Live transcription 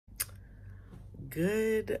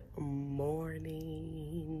Good morning.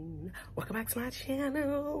 Welcome back to my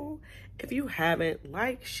channel. If you haven't,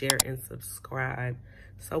 like, share, and subscribe.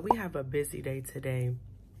 So we have a busy day today.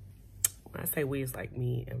 When I say we, it's like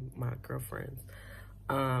me and my girlfriends.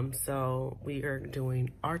 So we are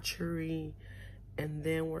doing archery, and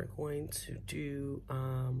then we're going to do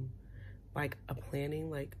like a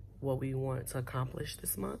planning, like what we want to accomplish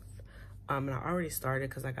this month. And I already started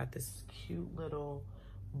because I got this cute little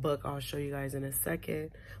book I'll show you guys in a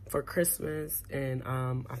second for Christmas, and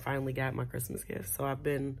I finally got my Christmas gift, so I've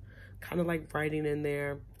been kind of like writing in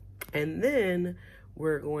there. And then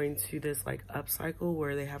we're going to this like upcycle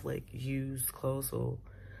where they have like used clothes. So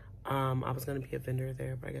I was gonna be a vendor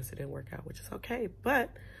there, but I guess it didn't work out, which is okay.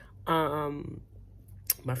 But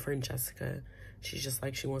my friend Jessica, she's just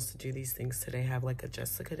like, she wants to do these things today, have like a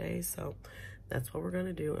Jessica day, so that's what we're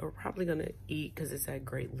gonna do. And we're probably gonna eat because it's at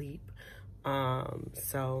Great Leap.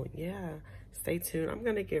 So yeah, stay tuned. I'm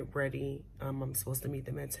gonna get ready. I'm supposed to meet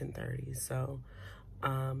them at 10:30, so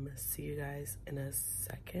see you guys in a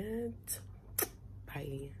second.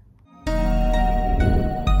 Bye.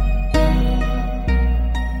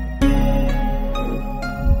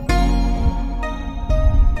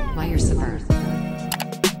 Layers of Earth.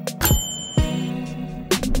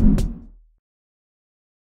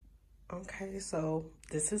 Okay, so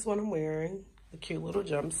this is what I'm wearing, the cute little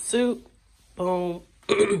jumpsuit. Boom.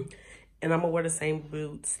 And I'm gonna wear the same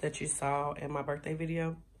boots that you saw in my birthday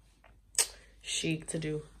video. Chic to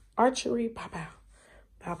do archery. Pow pow.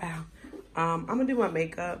 Pow pow. I'm gonna do my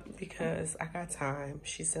makeup because I got time.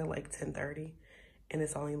 She said like 10:30 and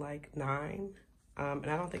it's only like 9. And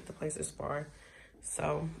I don't think the place is far.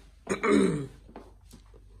 So I'm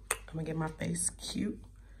gonna get my face cute.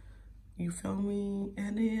 You feel me?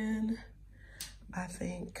 And then I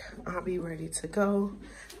think I'll be ready to go.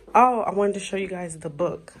 Oh, I wanted to show you guys the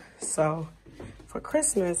book. So for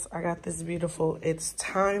Christmas, I got this beautiful It's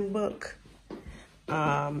Time book.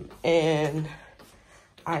 And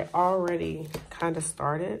I already kind of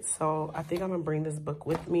started. So I think I'm gonna bring this book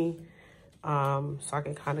with me so I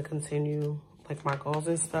can kind of continue like my goals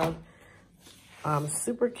and stuff.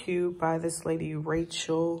 Super cute by this lady,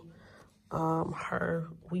 Rachel. Her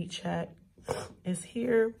WeChat is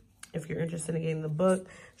here if you're interested in getting the book.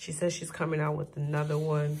 She says she's coming out with another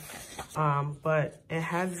one, but it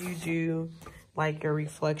has you do like your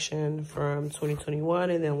reflection from 2021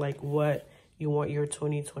 and then like what you want your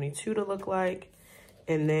 2022 to look like.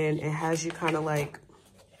 And then it has you kind of like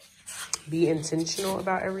be intentional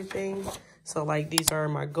about everything. So like these are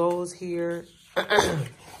my goals here,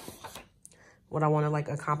 what I want to like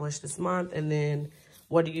accomplish this month, and then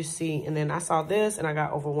what do you see? And then I saw this and I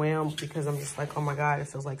got overwhelmed because I'm just like, oh my God, it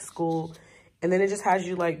feels like school. And then it just has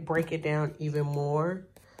you like break it down even more.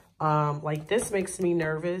 Like this makes me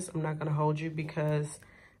nervous. I'm not gonna hold you because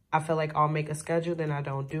I feel like I'll make a schedule, then I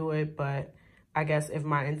don't do it. But I guess if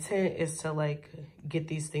my intent is to like get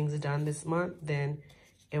these things done this month, then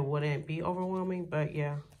it wouldn't be overwhelming. But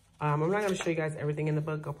yeah, I'm not gonna show you guys everything in the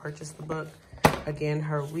book. Go purchase the book. Again,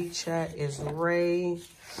 her WeChat is Ray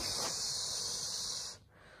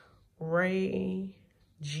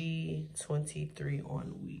G23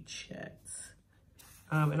 on WeChat.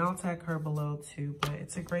 And I'll tag her below too, but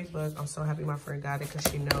it's a great book. I'm so happy my friend got it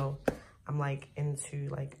because she know I'm like into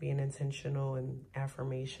like being intentional and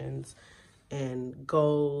affirmations and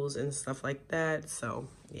goals and stuff like that. So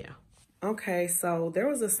yeah. Okay, so there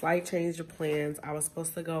was a slight change of plans. I was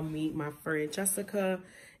supposed to go meet my friend Jessica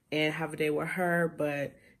and have a day with her,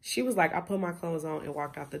 but she was like, I put my clothes on and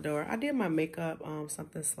walked out the door. I did my makeup,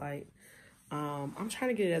 something slight. I'm trying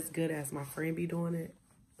to get it as good as my friend be doing it,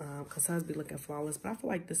 because hers be looking flawless, but I feel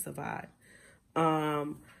like this is a vibe.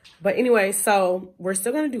 But anyway, so we're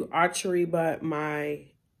still going to do archery, but my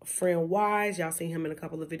friend Wise, y'all seen him in a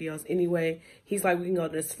couple of videos anyway, he's like, we can go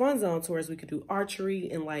to this fun zone tours. We could do archery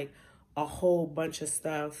and like a whole bunch of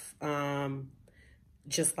stuff.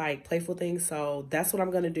 Just like playful things. So that's what I'm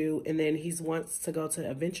gonna do. And then he wants to go to the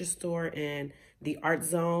adventure store and the art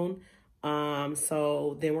zone.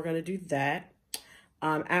 So then we're gonna do that.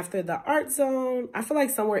 After the art zone, I feel like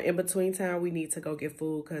somewhere in between time we need to go get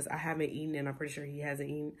food because I haven't eaten and I'm pretty sure he hasn't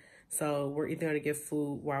eaten. So we're either gonna get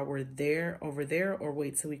food while we're there over there or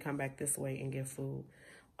wait till we come back this way and get food.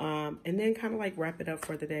 And then kind of like wrap it up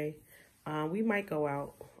for the day. We might go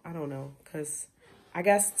out. I don't know, because I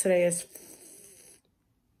guess today is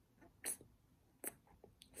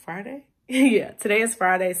Friday? Yeah, today is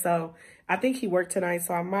Friday, so I think he worked tonight,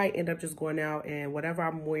 so I might end up just going out and whatever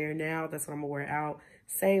I'm wearing now, that's what I'm gonna wear out.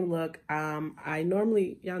 Same look. I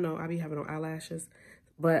normally, y'all know, I be having on eyelashes,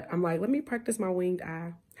 but I'm like, let me practice my winged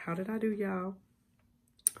eye. How did I do, y'all?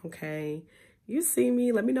 Okay, You see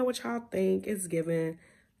me. Let me know what y'all think. It's giving.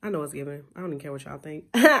 I know it's giving. I don't even care what y'all think.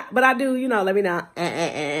 But I do, you know, let me know.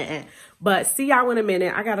 But see y'all in a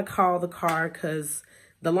minute. I got to call the car because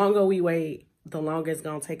the longer we wait, the longer it's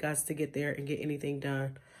going to take us to get there and get anything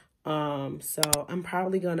done. So I'm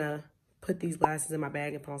probably going to put these glasses in my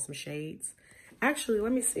bag and put on some shades. Actually,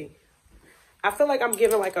 let me see. I feel like I'm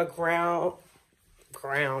giving like a ground.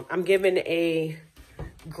 I'm giving a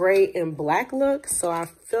gray and black look. So I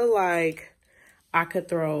feel like I could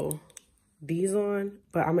throw these on,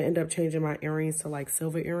 but I'm gonna end up changing my earrings to like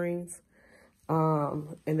silver earrings,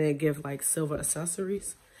 and then give like silver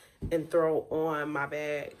accessories and throw on my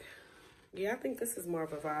bag. Yeah, I think this is more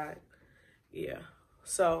of a vibe. Yeah,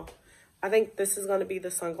 so I think this is gonna be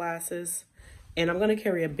the sunglasses, and I'm gonna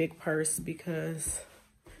carry a big purse because,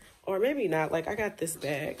 or maybe not, like I got this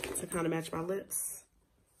bag to kind of match my lips.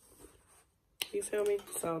 You feel me?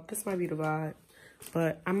 So this might be the vibe,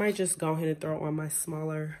 but I might just go ahead and throw on my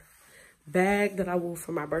smaller bag that I wore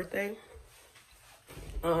for my birthday.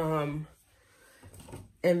 And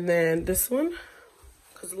then this one,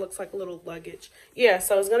 because it looks like a little luggage. Yeah,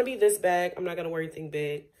 so it's gonna be this bag. I'm not gonna wear anything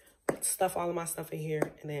big. Stuff all of my stuff in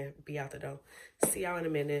here and then be out the door. See y'all in a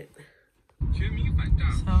minute. So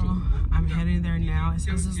I'm heading there now. It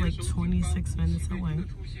says it's like 26 minutes away.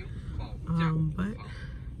 But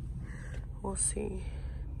we'll see.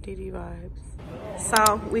 DD vibes.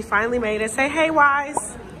 So we finally made it. Say hey,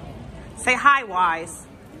 Wise. Say hi, Wise.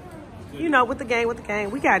 You know, with the gang,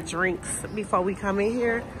 We got drinks before we come in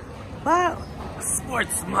here. But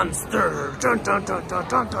Sports Monster. Dun, dun, dun, dun,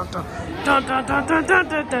 dun, dun, dun. Dun, dun, dun, dun, dun,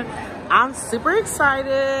 dun, dun. I'm super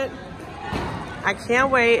excited. I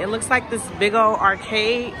can't wait. It looks like this big old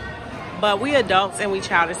arcade. But we adults and we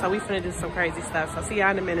childish, so we finna do some crazy stuff. So see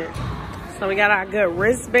y'all in a minute. So we got our good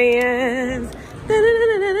wristbands.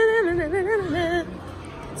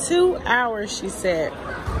 2 hours, she said.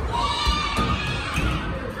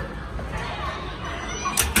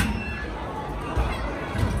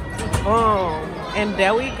 Boom. And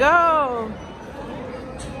there we go.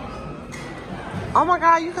 Oh my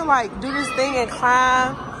God, you can like do this thing and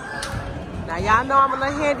climb. Now y'all know I'm a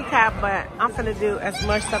little handicapped, but I'm finna do as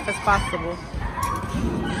much stuff as possible.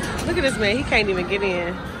 Look at this man, he can't even get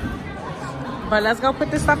in. But let's go put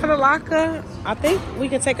this stuff in the locker. I think we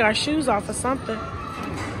can take our shoes off or something.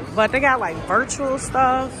 But they got like virtual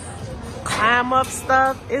stuff, climb up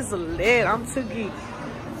stuff. It's lit. I'm too geek.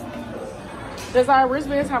 Does our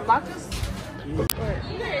wristbands have lockers?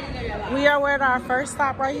 We are at our first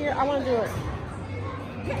stop right here. I want to do it.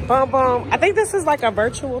 Boom, boom. I think this is like a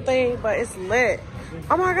virtual thing, but it's lit.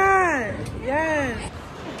 Oh my God. Yes.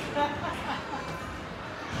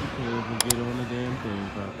 You can't even get on the damn thing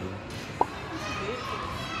properly.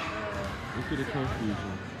 Look at the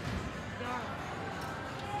confusion.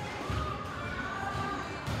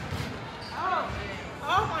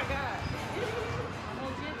 Oh my God.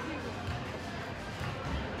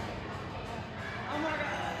 Oh my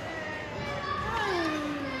God.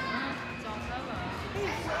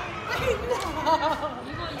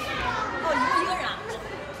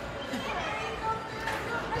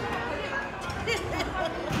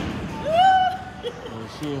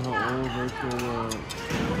 She in her own virtual world.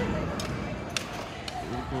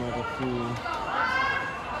 Looking like a fool.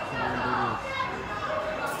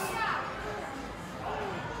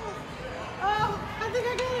 Oh, I think I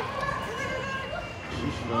got it.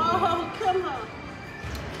 Oh, come on.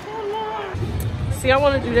 Come on. See, I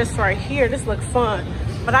want to do this right here. This looks fun.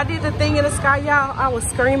 But I did the thing in the sky, y'all. I was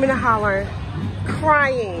screaming and hollering,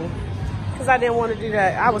 crying, because I didn't want to do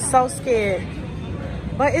that. I was so scared.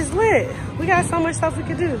 But it's lit. We got so much stuff we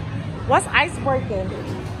could do. What's ice breaking?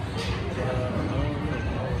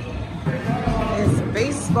 It's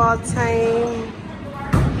baseball team.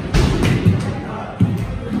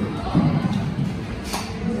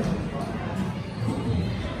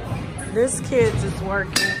 This kid's is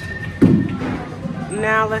working.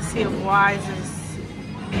 Now let's see if Wise is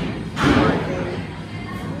working.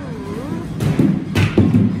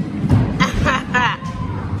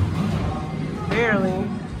 Barely.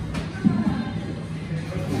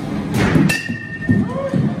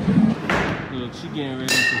 Look, she getting ready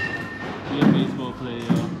to be a baseball player,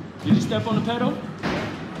 y'all. Did you step on the pedal?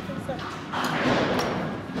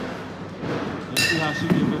 Let's see how she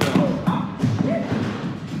give it up.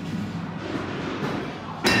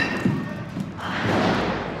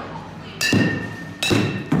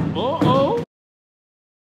 Uh-oh.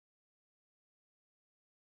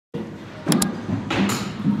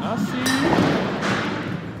 I see you.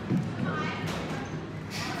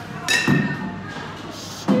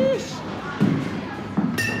 Sheesh.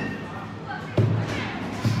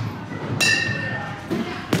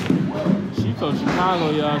 from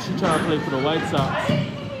Chicago, y'all. She trying to play for the White Sox. She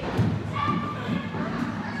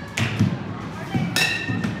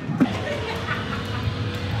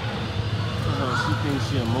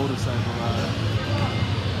thinks she a motorcycle rider.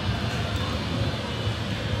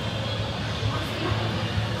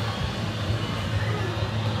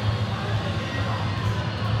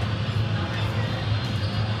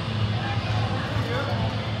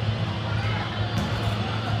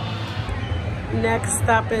 Next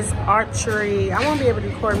up is archery. I won't be able to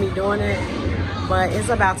record me doing it, but it's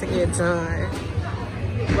about to get done.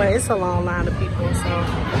 But it's a long line of people, so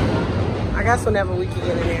I guess whenever we can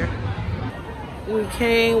get in there. We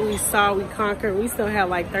came, we saw, we conquered. We still have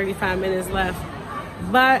like 35 minutes left,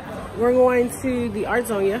 but we're going to the art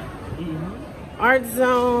zone, yeah? Art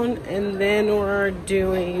zone, and then we're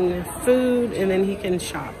doing food, and then he can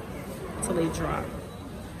shop till they drop.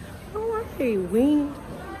 All right, wing.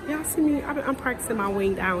 Y'all see me? I'm practicing my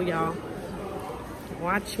wing down, y'all.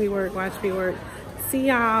 Watch me work, watch me work. See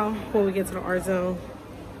y'all when we get to the art zone.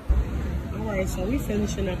 All right, so we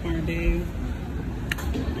finishing up our day.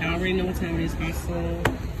 I already know what time it is. Hustle.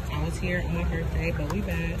 I was here on my birthday, but we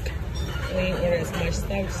back. We ain't ordered as much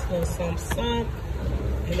stuff, just a little some.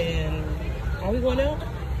 And then, are we going out?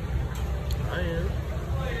 I am.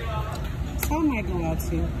 So I might go out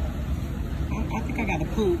too. I think I got to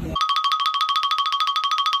poop, but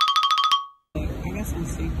I guess we'll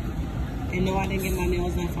see. And no, I didn't get my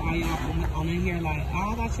nails done for all y'all on in here like,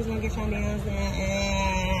 oh, I thought you was gonna get your nails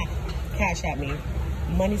done. Cash at me.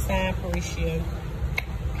 Money sign Parisia. Parishia.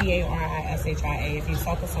 If you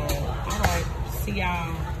saw the song. All right, see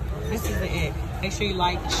y'all. This is the end. Make sure you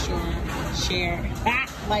like, share.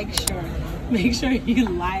 Like, share. Make sure you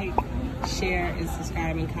like, share, and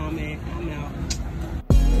subscribe and comment. I'm out.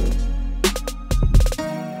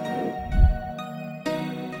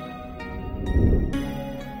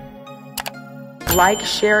 Like,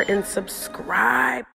 share, and subscribe.